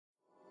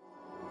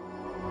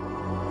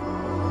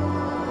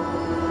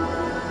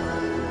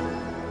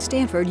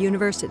Stanford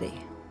University.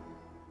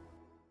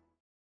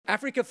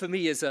 Africa for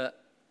me is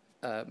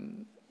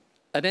an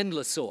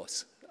endless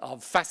source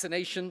of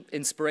fascination,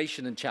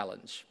 inspiration, and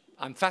challenge.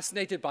 I'm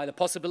fascinated by the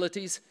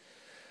possibilities,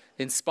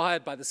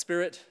 inspired by the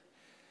spirit,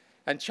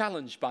 and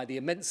challenged by the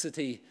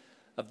immensity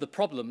of the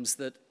problems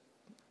that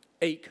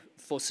ache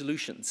for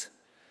solutions.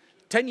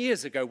 10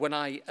 years ago, when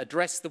I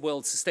addressed the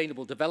World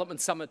Sustainable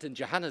Development Summit in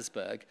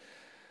Johannesburg,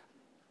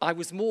 I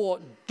was more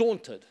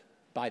daunted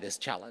by this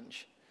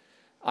challenge.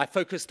 I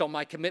focused on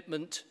my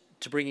commitment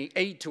to bringing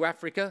aid to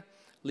Africa,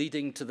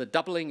 leading to the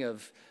doubling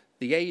of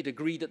the aid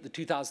agreed at the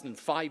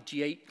 2005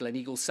 G8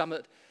 Gleneagles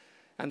Summit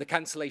and the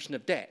cancellation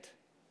of debt.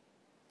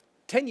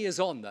 10 years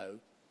on, though,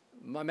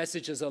 my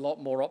message is a lot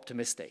more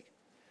optimistic.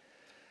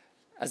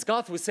 As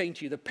Garth was saying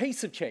to you, the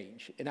pace of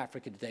change in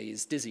Africa today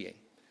is dizzying.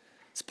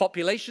 Its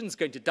population is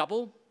going to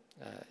double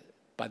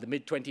by the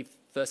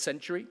mid-21st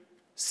century.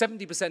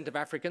 70% of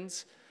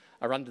Africans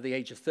are under the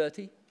age of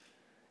 30.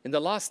 In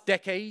the last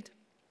decade,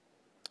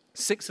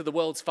 6 of the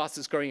world's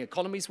fastest-growing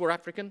economies were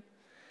African,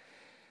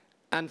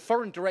 and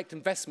foreign direct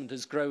investment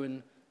has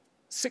grown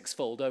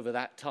 6-fold over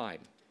that time.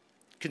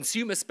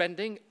 Consumer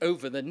spending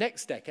over the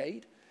next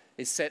decade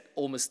is set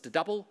almost to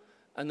double,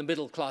 and the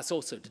middle class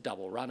also to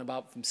double, round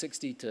about from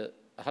 60 to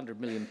 100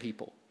 million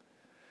people.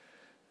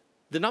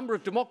 The number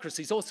of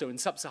democracies also in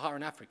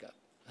Sub-Saharan Africa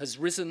has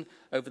risen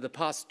over the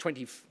past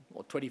 20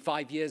 or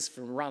 25 years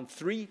from around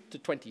 3 to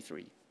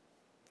 23.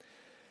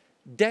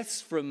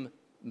 Deaths from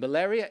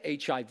malaria,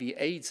 HIV,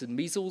 AIDS, and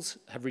measles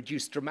have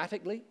reduced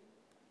dramatically,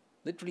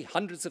 literally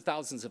hundreds of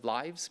thousands of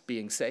lives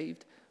being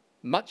saved.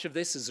 Much of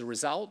this is a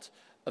result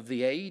of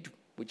the aid,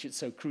 which it's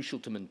so crucial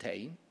to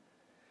maintain.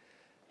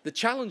 The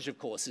challenge, of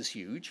course, is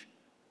huge.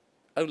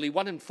 Only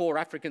 1 in 4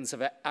 Africans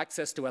have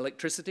access to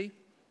electricity.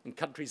 In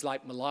countries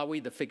like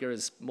Malawi, the figure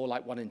is more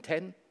like 1 in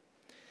 10.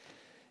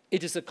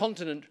 It is a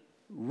continent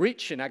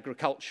rich in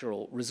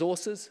agricultural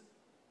resources,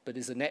 but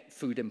is a net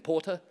food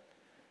importer.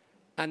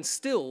 And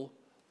still,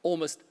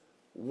 almost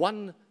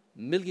 1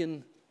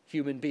 million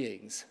human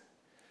beings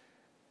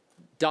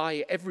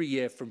die every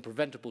year from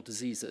preventable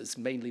diseases,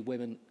 mainly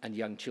women and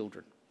young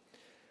children.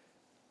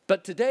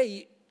 But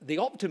today, the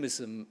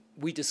optimism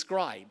we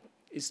describe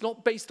is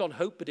not based on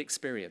hope but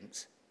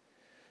experience.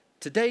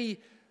 Today,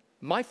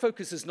 my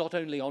focus is not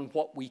only on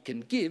what we can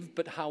give,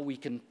 but how we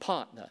can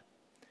partner.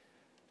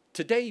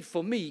 Today,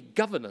 for me,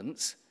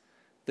 governance,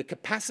 the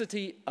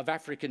capacity of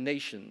African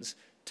nations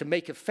to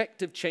make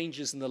effective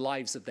changes in the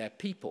lives of their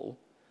people,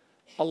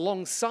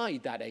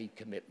 alongside that aid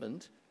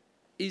commitment,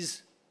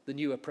 is the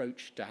new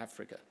approach to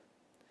Africa.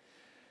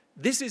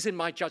 This is, in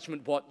my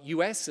judgment, what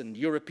US and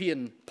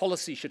European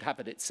policy should have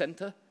at its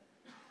center.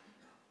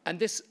 And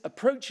this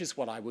approach is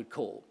what I would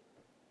call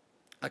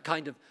a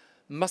kind of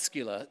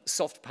muscular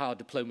soft power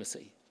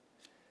diplomacy.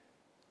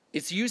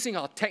 It's using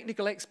our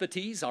technical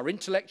expertise, our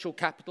intellectual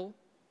capital,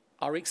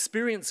 our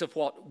experience of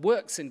what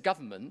works in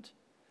government,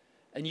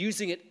 and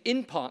using it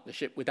in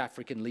partnership with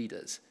African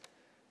leaders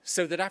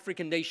so that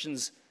African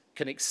nations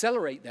can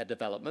accelerate their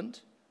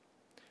development,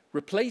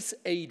 replace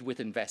aid with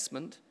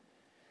investment,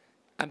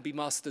 and be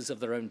masters of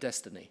their own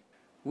destiny.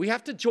 We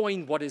have to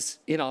join what is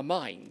in our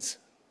minds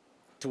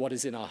to what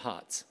is in our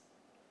hearts.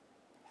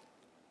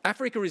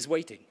 Africa is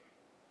waiting,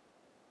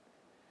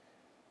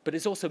 but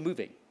it's also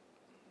moving.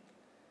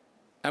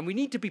 And we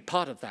need to be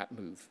part of that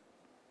move,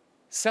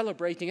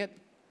 celebrating it,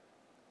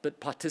 but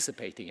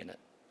participating in it.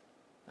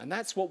 And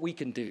that's what we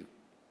can do.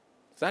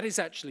 That is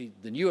actually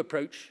the new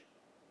approach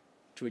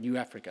to a new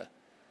Africa.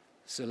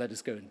 So let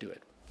us go and do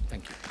it.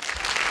 Thank you.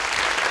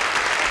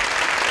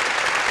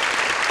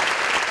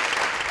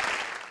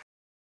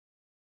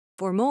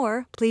 For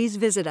more, please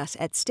visit us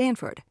at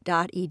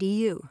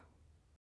stanford.edu.